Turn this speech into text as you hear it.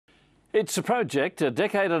It's a project a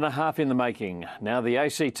decade and a half in the making. Now the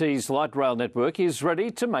ACT's light rail network is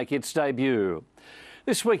ready to make its debut.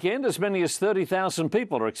 This weekend, as many as 30,000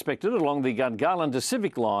 people are expected along the Gungahlin to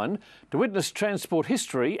Civic line to witness transport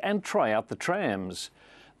history and try out the trams.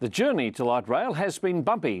 The journey to light rail has been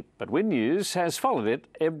bumpy, but Win News has followed it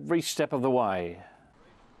every step of the way.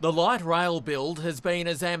 The light rail build has been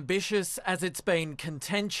as ambitious as it's been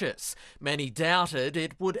contentious. Many doubted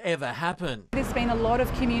it would ever happen. There's been a lot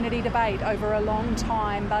of community debate over a long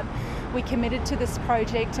time, but we committed to this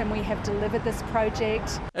project and we have delivered this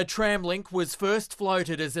project. A tram link was first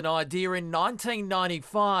floated as an idea in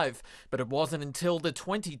 1995, but it wasn't until the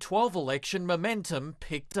 2012 election momentum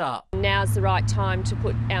picked up. Now's the right time to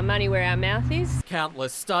put our money where our mouth is.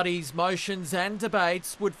 Countless studies, motions and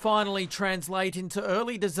debates would finally translate into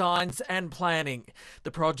early designs and planning.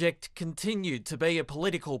 The project continued to be a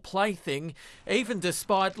political plaything, even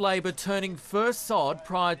despite Labor turning first sod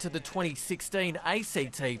prior to the 2016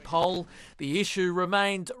 ACT poll. The issue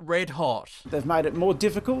remained red hot. They've made it more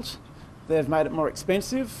difficult, they've made it more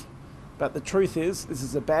expensive, but the truth is this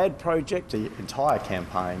is a bad project. The entire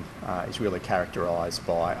campaign is really characterised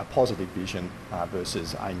by a positive vision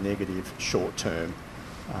versus a negative short-term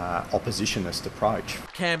oppositionist approach.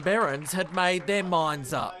 Canberrans had made their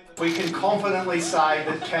minds up. We can confidently say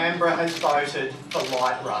that Canberra has voted for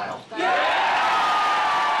light rail.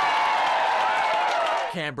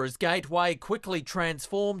 Canberra's gateway quickly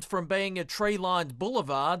transformed from being a tree-lined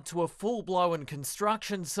boulevard to a full-blown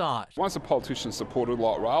construction site. Once the politicians supported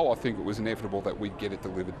light rail, I think it was inevitable that we'd get it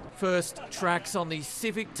delivered. First tracks on the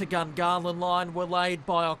Civic to Gungahlin line were laid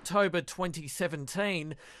by October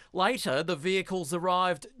 2017. Later, the vehicles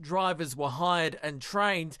arrived, drivers were hired and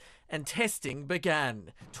trained, and testing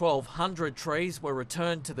began. 1,200 trees were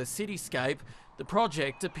returned to the cityscape. The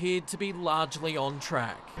project appeared to be largely on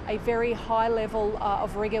track. A very high level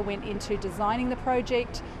of rigour went into designing the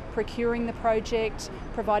project, procuring the project,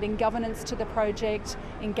 providing governance to the project,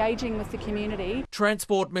 engaging with the community.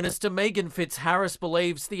 Transport Minister Megan Fitzharris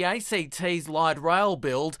believes the ACT's light rail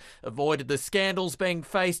build avoided the scandals being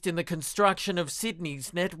faced in the construction of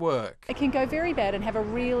Sydney's network. It can go very bad and have a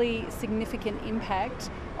really significant impact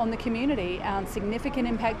on the community, significant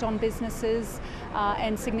impact on businesses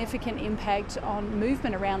and significant impact on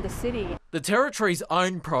movement around the city. The Territory's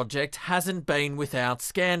own project hasn't been without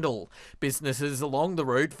scandal. Businesses along the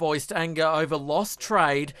route voiced anger over lost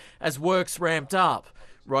trade as works ramped up.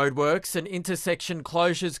 Roadworks and intersection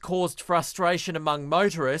closures caused frustration among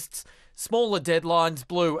motorists, smaller deadlines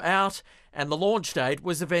blew out, and the launch date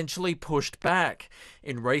was eventually pushed back.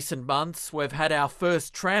 In recent months, we've had our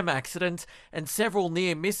first tram accident and several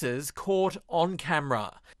near misses caught on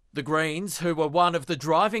camera. The Greens, who were one of the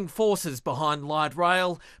driving forces behind light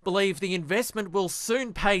rail, believe the investment will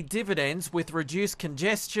soon pay dividends with reduced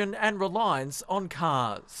congestion and reliance on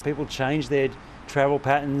cars. People change their travel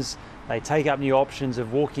patterns, they take up new options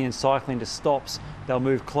of walking and cycling to stops, they'll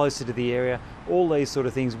move closer to the area. All these sort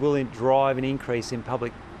of things will drive an increase in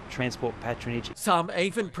public transport patronage. Some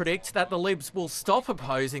even predict that the Libs will stop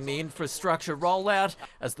opposing the infrastructure rollout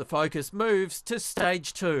as the focus moves to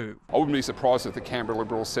stage 2. I wouldn't be surprised if the Canberra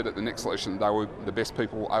Liberals said at the next election they were the best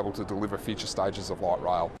people able to deliver future stages of light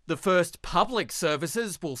rail. The first public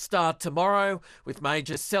services will start tomorrow, with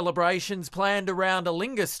major celebrations planned around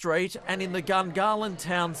Alinga Street and in the Gungahlin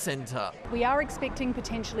town centre. We are expecting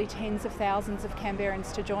potentially tens of thousands of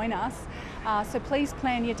Canberrans to join us, so please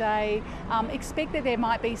plan your day. Expect that there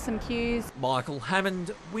might be some queues. Michael Hammond,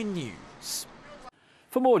 Win News.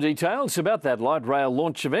 For more details about that light rail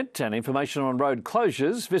launch event and information on road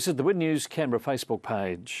closures, visit the Win News Canberra Facebook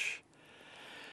page.